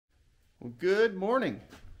Well, good morning.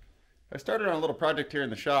 I started on a little project here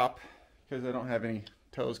in the shop because I don't have any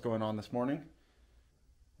tows going on this morning.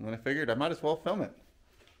 And then I figured I might as well film it.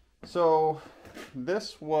 So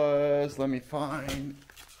this was, let me find,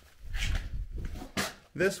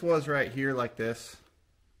 this was right here like this.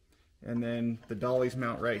 And then the dollies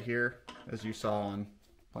mount right here, as you saw on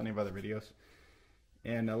plenty of other videos.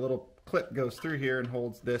 And a little clip goes through here and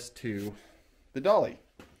holds this to the dolly.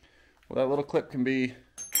 Well, that little clip can be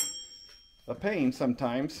a pain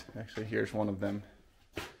sometimes. Actually, here's one of them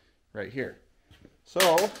right here.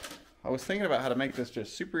 So I was thinking about how to make this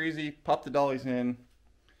just super easy. Pop the dollies in,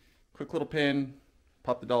 quick little pin,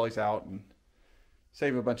 pop the dollies out, and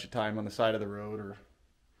save a bunch of time on the side of the road or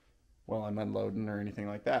while I'm unloading or anything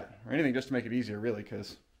like that. Or anything just to make it easier, really,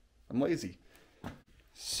 because I'm lazy.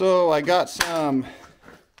 So I got some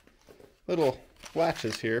little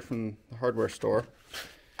latches here from the hardware store.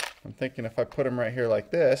 I'm thinking if I put them right here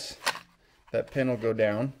like this, that pin will go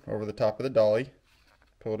down over the top of the dolly,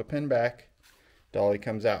 pull the pin back, dolly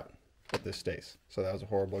comes out, but this stays. So that was a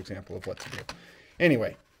horrible example of what to do.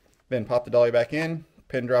 Anyway, then pop the dolly back in,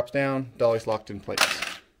 pin drops down, dolly's locked in place.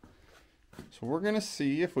 So we're going to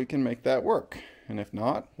see if we can make that work. And if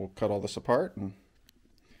not, we'll cut all this apart and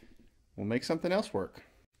we'll make something else work.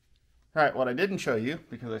 Alright, what I didn't show you,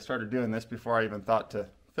 because I started doing this before I even thought to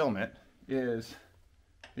film it, is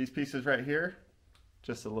these pieces right here,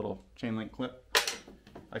 just a little chain link clip.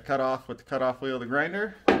 I cut off with the cutoff wheel of the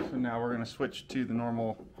grinder, so now we're going to switch to the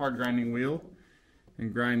normal hard grinding wheel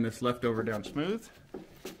and grind this leftover down smooth,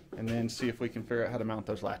 and then see if we can figure out how to mount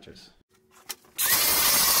those latches.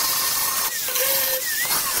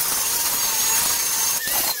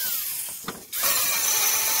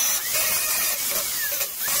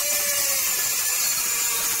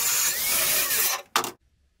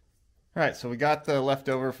 Alright, so we got the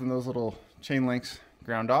leftover from those little chain links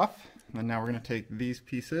ground off, and now we're going to take these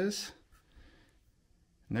pieces,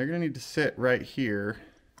 and they're going to need to sit right here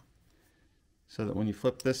so that when you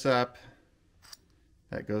flip this up,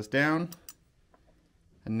 that goes down,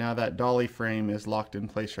 and now that dolly frame is locked in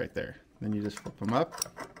place right there. Then you just flip them up,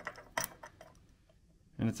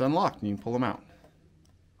 and it's unlocked, and you can pull them out.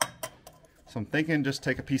 So I'm thinking just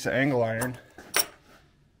take a piece of angle iron,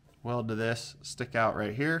 weld to this, stick out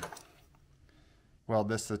right here, weld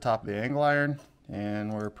this to the top of the angle iron,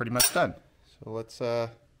 and we're pretty much done. So let's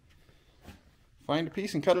find a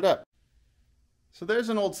piece and cut it up. So there's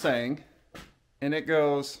an old saying, and it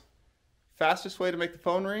goes, fastest way to make the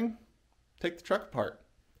phone ring, take the truck apart.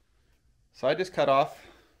 So I just cut off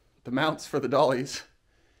the mounts for the dollies,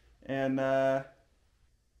 and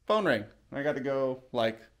phone ring. I got to go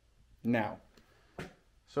like now.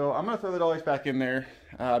 So I'm going to throw the dollies back in there,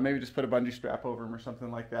 maybe just put a bungee strap over them or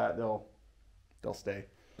something like that. They'll stay.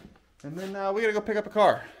 And then we gotta go pick up a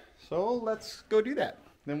car. So let's go do that.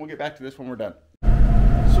 Then we'll get back to this when we're done.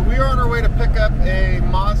 So we are on our way to pick up a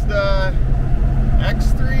Mazda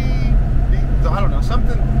MX3, I don't know,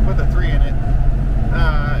 something with a 3 in it.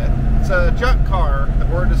 It's a junk car that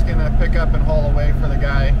we're just gonna pick up and haul away for the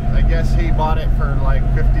guy. I guess he bought it for like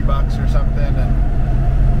 50 bucks or something and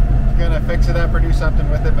gonna fix it up or do something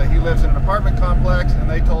with it, but he lives in an apartment complex and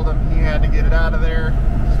they told him he had to get it out of there.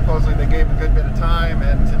 Supposedly they gave him a good bit of time,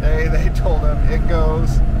 and today they told him it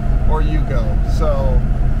goes or you go. So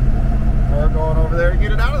we're going over there to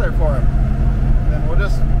get it out of there for him. Then we'll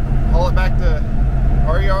just haul it back to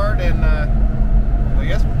our yard and I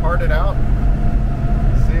guess part it out,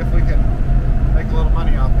 see if we can make a little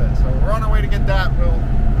money off it. So we're on our way to get that. We'll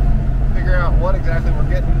figure out what exactly we're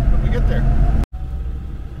getting when we get there.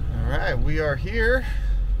 Alright, we are here.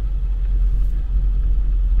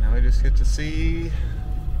 Now we just get to see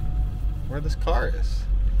where this car is.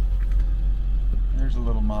 There's a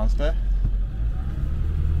little Mazda.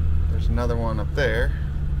 There's another one up there.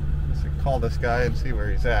 Let's call this guy and see where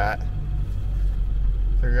he's at.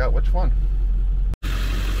 Figure out which one.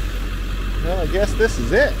 Well, I guess this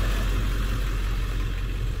is it.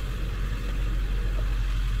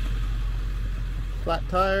 Flat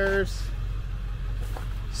tires.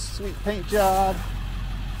 Sweet paint job.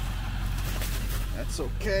 That's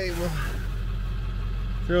okay. We'll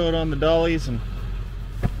throw it on the dollies and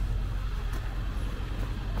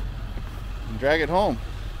drag it home.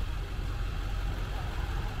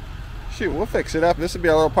 Shoot, we'll fix it up. This would be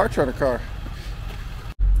our little parts runner car.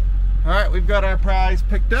 Alright, we've got our prize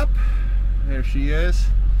picked up. There she is.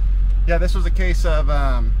 Yeah, this was a case of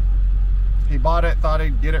he bought it, thought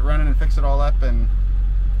he'd get it running and fix it all up, and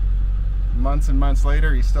months and months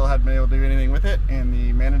later he still hadn't been able to do anything with it, and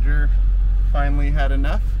the manager finally had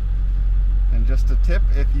enough. And just a tip,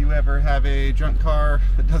 if you ever have a junk car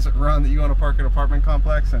that doesn't run that you want to park in an apartment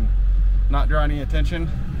complex and not draw any attention.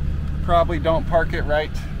 Probably don't park it right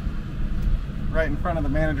in front of the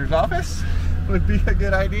manager's office. Would be a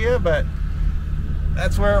good idea, but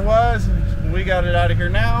that's where it was. We got it out of here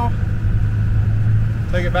now.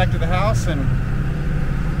 Take it back to the house and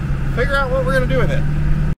figure out what we're gonna do with it.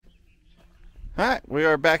 All right, we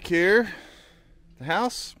are back here at the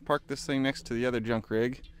house. Parked this thing next to the other junk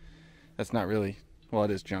rig. That's not really, well,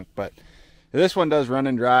 it is junk, but this one does run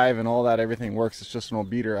and drive and all that, everything works. It's just an old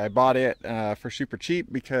beater. I bought it for super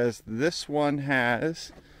cheap because this one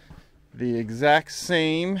has the exact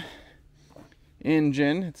same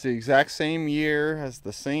engine. It's the exact same year, has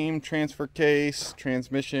the same transfer case,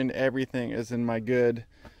 transmission, everything is in my good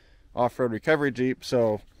off-road recovery Jeep.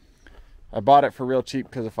 So I bought it for real cheap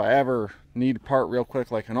because if I ever need a part real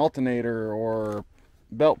quick, like an alternator or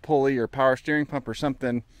belt pulley or power steering pump or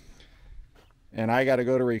something, and I got to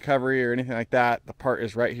go to recovery or anything like that, the part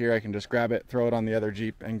is right here. I can just grab it, throw it on the other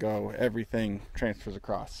Jeep, and go. Everything transfers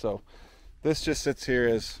across. So this just sits here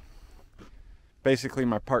as basically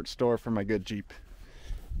my part store for my good Jeep.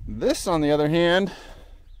 This, on the other hand,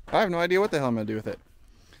 I have no idea what the hell I'm going to do with it.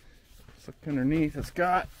 Let's look underneath. It's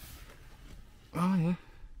got, oh yeah,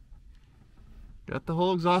 got the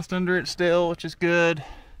whole exhaust under it still, which is good.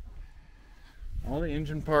 All the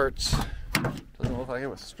engine parts. Doesn't look like it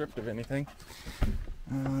was stripped of anything.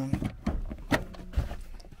 Let's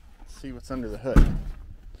see what's under the hood.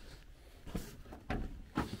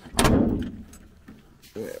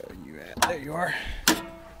 Where are you at? There you are.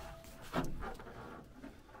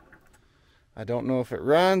 I don't know if it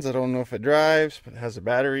runs, I don't know if it drives, but it has a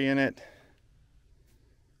battery in it.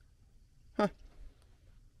 Huh.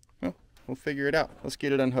 Well, we'll figure it out. Let's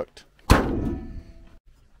get it unhooked.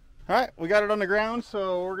 Alright, we got it on the ground,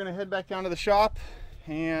 so we're going to head back down to the shop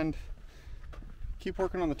and keep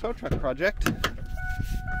working on the tow truck project.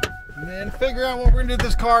 And then figure out what we're going to do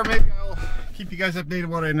with this car. Maybe I'll keep you guys updated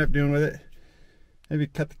what I end up doing with it. Maybe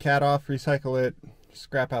cut the cat off, recycle it,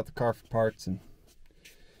 scrap out the car for parts, and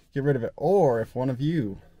get rid of it. Or if one of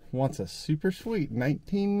you wants a super sweet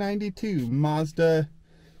 1992 Mazda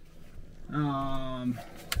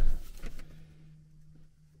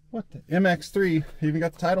what the MX3, even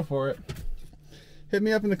got the title for it, hit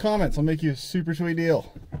me up in the comments. I'll make you a super sweet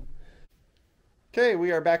deal. Okay,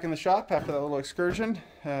 we are back in the shop after that little excursion.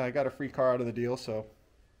 I got a free car out of the deal, so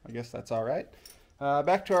I guess that's all right.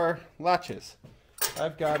 Back to our latches.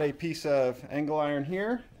 I've got a piece of angle iron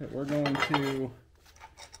here that we're going to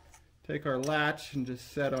take our latch and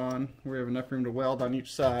just set on where we have enough room to weld on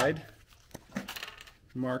each side.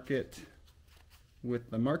 Mark it with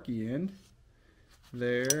the marky end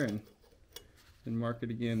there, and then mark it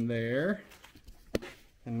again there.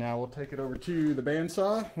 And now we'll take it over to the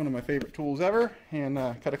bandsaw, one of my favorite tools ever, and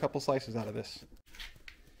cut a couple slices out of this.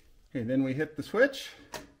 Okay, then we hit the switch.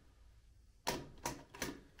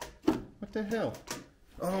 What the hell?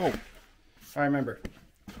 Oh, I remember.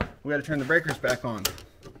 We got to turn the breakers back on.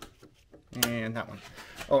 And that one.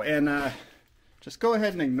 Oh, and just go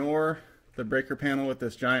ahead and ignore the breaker panel with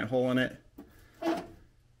this giant hole in it.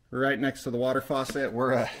 Right next to the water faucet.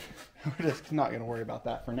 We're just not going to worry about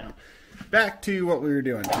that for now. Back to what we were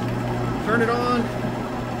doing. Turn it on.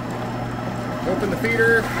 Open the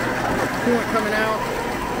feeder. Coolant coming out.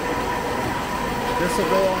 This will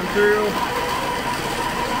go on through.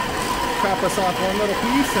 Chop us off one little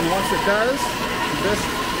piece, and once it does, this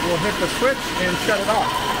will hit the switch and shut it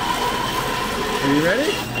off. Are you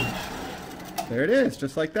ready? There it is,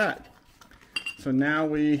 just like that. So now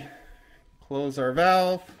we close our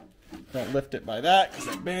valve. Don't lift it by that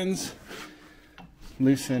because it bends.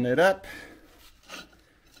 Loosen it up.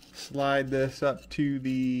 Slide this up to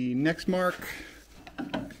the next mark.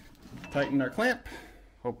 Tighten our clamp.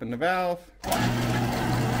 Open the valve.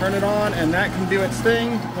 Turn it on, and that can do its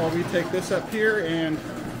thing while we take this up here and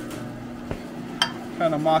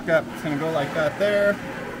kind of mock up. It's going to go like that there.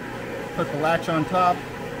 Put the latch on top.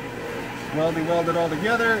 Weld it all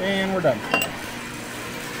together, and we're done.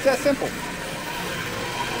 It's that simple.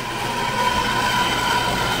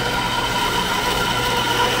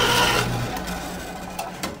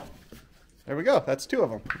 There we go. That's two of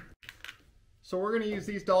them. So we're going to use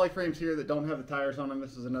these dolly frames here that don't have the tires on them.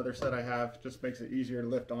 This is another set I have. Just makes it easier to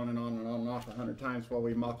lift on and on and on and off 100 times while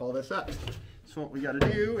we mock all this up. So what we got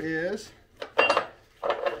to do is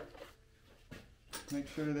make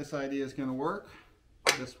sure this idea is going to work.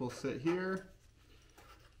 This will sit here.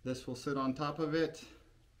 This will sit on top of it.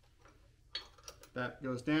 That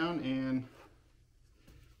goes down, and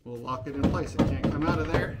we'll lock it in place. It can't come out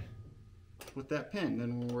of there with that pin.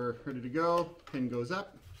 Then when we're ready to go, pin goes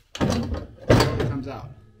up, it comes out.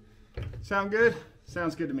 Sound good?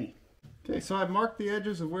 Sounds good to me. Okay, so I've marked the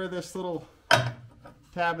edges of where this little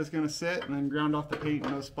tab is going to sit and then ground off the paint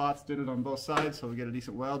in those spots, did it on both sides so we get a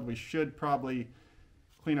decent weld. We should probably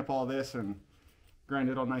clean up all this and grind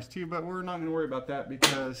it all nice too, but we're not going to worry about that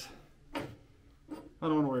because I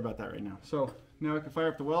don't want to worry about that right now. So now I can fire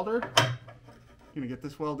up the welder, I'm going to get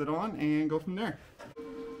this welded on and go from there.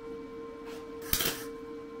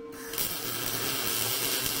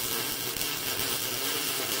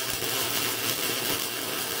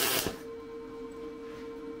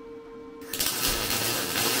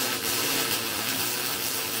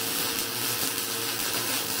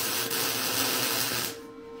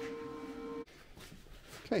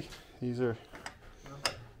 Okay, these are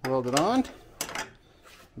welded on.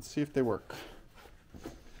 Let's see if they work.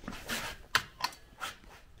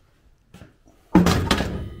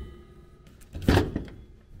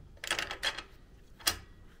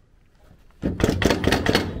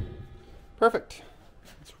 Perfect.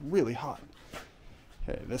 It's really hot.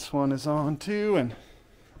 Okay, this one is on too, and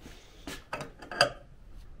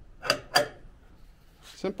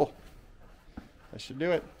simple. That should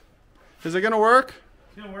do it. Is it gonna work?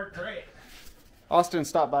 It's gonna work great. Austin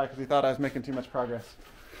stopped by because he thought I was making too much progress.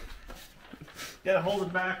 Gotta hold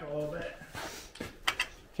it back a little bit.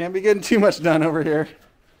 Can't be getting too much done over here.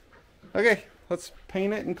 Okay, let's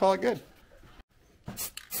paint it and call it good.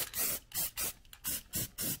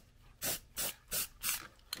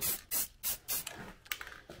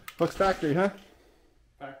 Looks factory, huh?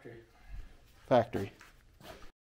 Factory. Factory.